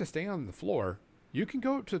 so you don't have to stay on the floor. You can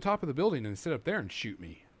go up to the top of the building and sit up there and shoot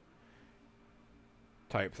me.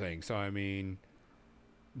 Type thing. So, I mean,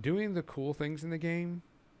 doing the cool things in the game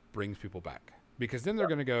brings people back. Because then they're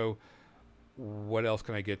going to go, what else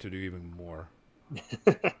can I get to do even more?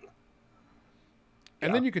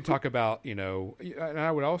 And then you can talk about, and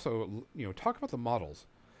I would also, talk about the models.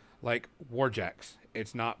 Like warjacks.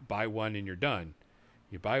 It's not buy one and you're done.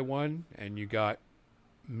 You buy one and you got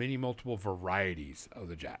many multiple varieties of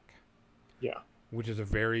the jack. Yeah. Which is a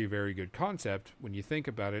very, very good concept when you think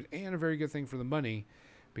about it, and a very good thing for the money,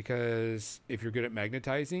 because if you're good at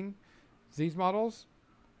magnetizing these models,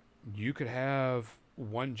 you could have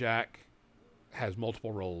one jack has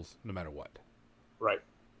multiple rolls no matter what. Right.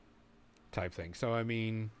 Type thing. So, I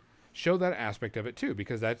mean, show that aspect of it too,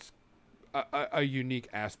 because that's a unique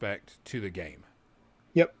aspect to the game.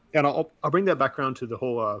 Yep. And I'll bring that back around to the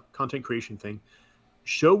whole content creation thing.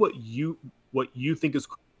 Show what you think is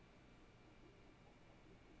cool.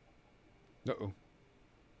 Uh-oh.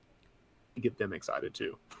 Get them excited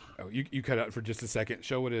too. Oh, you cut out for just a second.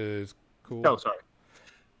 Show what is cool. Oh, sorry.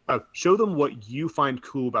 Show them what you find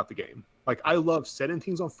cool about the game. Like, I love setting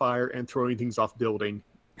things on fire and throwing things off building.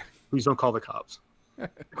 Please don't call the cops.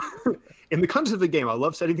 In the context of the game, I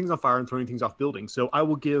love setting things on fire and throwing things off buildings. So I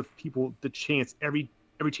will give people the chance, every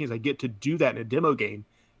chance I get, to do that in a demo game,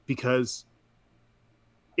 because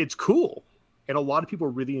it's cool. And a lot of people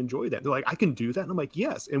really enjoy that. They're like, I can do that. And I'm like,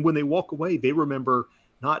 yes. And when they walk away, they remember,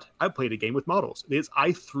 not, I played a game with models. It's,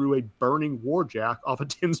 I threw a burning warjack off a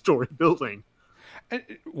 10-story building. And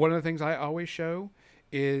one of the things I always show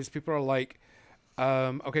is people are like,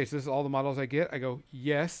 okay, so this is all the models I get. I go,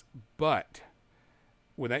 yes, but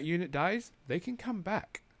when that unit dies, they can come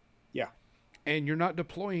back. Yeah. And you're not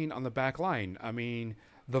deploying on the back line. I mean,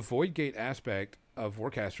 the Void Gate aspect of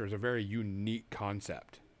Warcaster is a very unique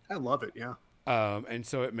concept. I love it, yeah. And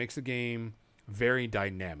so it makes the game very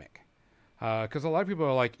dynamic. Because a lot of people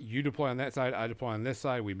are like, you deploy on that side, I deploy on this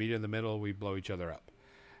side, we meet in the middle, we blow each other up.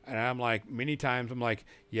 And I'm like, many times I'm like,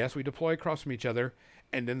 yes, we deploy across from each other,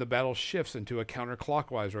 and then the battle shifts into a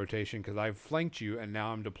counterclockwise rotation because I've flanked you, and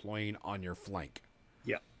now I'm deploying on your flank.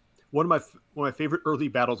 Yeah. One of my favorite early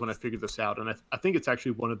battles when I figured this out, and I think it's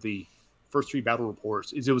actually one of the first 3 battle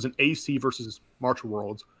reports, is it was an AC versus March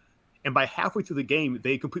Worlds, and by halfway through the game,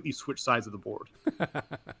 they completely switched sides of the board.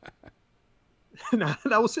 and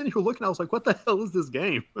I was sitting here looking, I was like, what the hell is this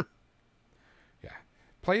game? Yeah.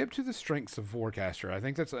 Play up to the strengths of Warcaster. I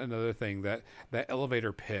think that's another thing, that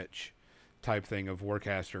elevator pitch type thing of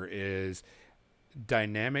Warcaster is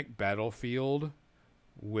dynamic battlefield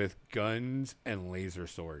with guns and laser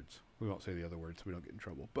swords. We won't say the other words so we don't get in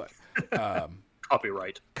trouble, but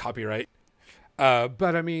Copyright.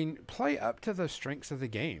 But I mean, play up to the strengths of the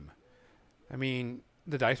game. I mean,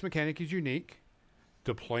 the dice mechanic is unique,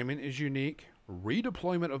 deployment is unique,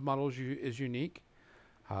 redeployment of models is unique,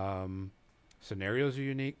 scenarios are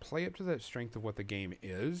unique. Play up to that strength of what the game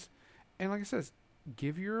is, and like I said,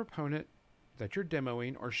 give your opponent that you're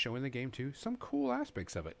demoing or showing the game to some cool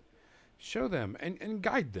aspects of it. Show them and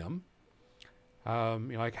guide them.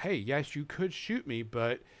 You're like, hey, yes, you could shoot me,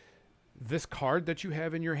 but this card that you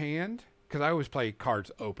have in your hand, because I always play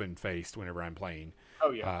cards open faced whenever I'm playing.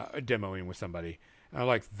 Oh yeah. Demoing with somebody. And I'm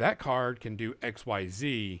like, that card can do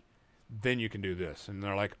XYZ, then you can do this. And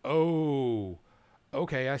they're like, oh,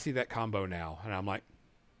 okay, I see that combo now. And I'm like,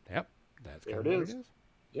 yep, that's kind of what it is.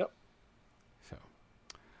 Yep. So,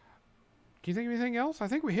 can you think of anything else? I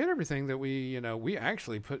think we hit everything that we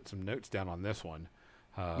actually put some notes down on this one.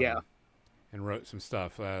 Yeah. And wrote some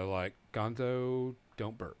stuff like, Gonzo,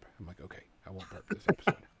 don't burp. I'm like, okay, I won't burp this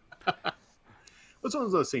episode. It's one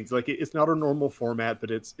of those things. Like, it's not a normal format,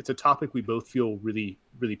 but it's a topic we both feel really,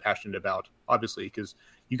 really passionate about. Obviously, because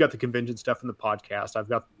you got the convention stuff in the podcast, I've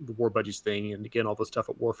got the War Budgies thing, and again, all the stuff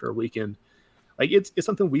at Warfare Weekend. Like, it's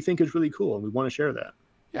something we think is really cool, and we want to share that.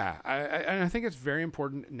 Yeah, I think it's very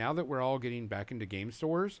important now that we're all getting back into game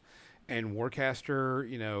stores, and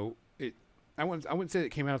Warcaster. I wouldn't say it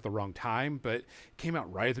came out at the wrong time, but it came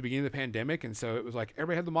out right at the beginning of the pandemic, and so it was like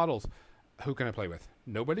everybody had the models. Who can I play with?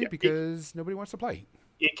 Nobody, because nobody wants to play.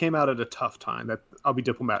 It came out at a tough time. That I'll be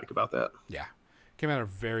diplomatic about that. Yeah, it came out at a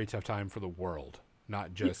very tough time for the world,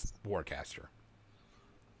 not just Warcaster.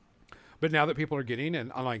 But now that people are getting,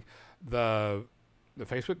 and unlike the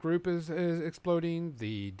Facebook group is exploding,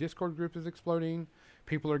 the Discord group is exploding.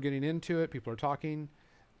 People are getting into it. People are talking.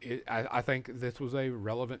 I think this was a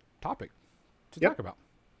relevant topic to talk about.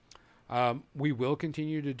 We will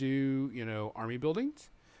continue to do, army buildings.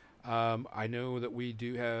 I know that we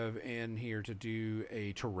do have in here to do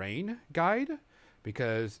a terrain guide,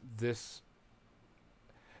 because this,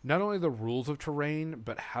 not only the rules of terrain,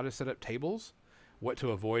 but how to set up tables, what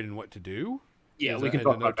to avoid and what to do. Yeah, we can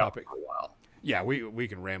talk about that for a while. Yeah, we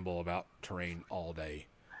can ramble about terrain all day,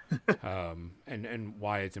 and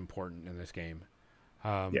why it's important in this game.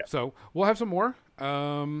 So we'll have some more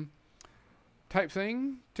type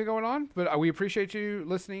thing to going on, but we appreciate you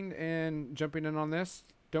listening and jumping in on this.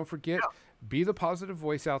 Don't forget, be the positive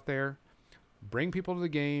voice out there. Bring people to the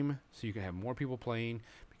game so you can have more people playing,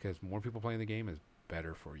 because more people playing the game is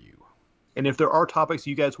better for you. And if there are topics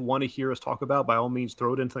you guys want to hear us talk about, by all means,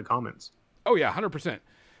 throw it into the comments. Oh, yeah, 100%.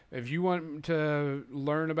 If you want to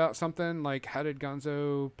learn about something like how did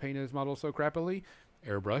Gonzo paint his model so crappily,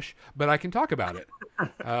 airbrush, but I can talk about it.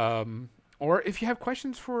 Or if you have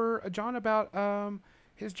questions for John about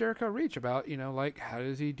his Jericho Reach, about, like how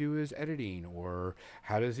does he do his editing, or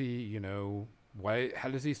how does he, how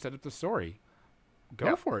does he set up the story?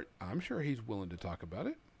 Go for it. I'm sure he's willing to talk about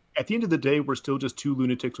it. At the end of the day, we're still just two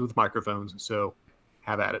lunatics with microphones, so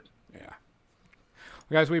have at it. Yeah.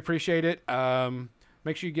 Well, guys, we appreciate it.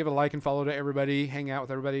 Make sure you give a like and follow to everybody. Hang out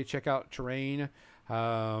with everybody. Check out Terrain.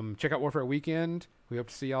 Check out Warfare Weekend. We hope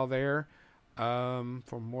to see y'all there.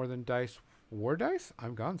 For More Than Dice War Dice,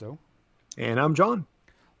 I'm Gonzo. And I'm John.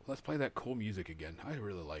 let's play that cool music again. I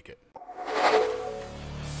really like it.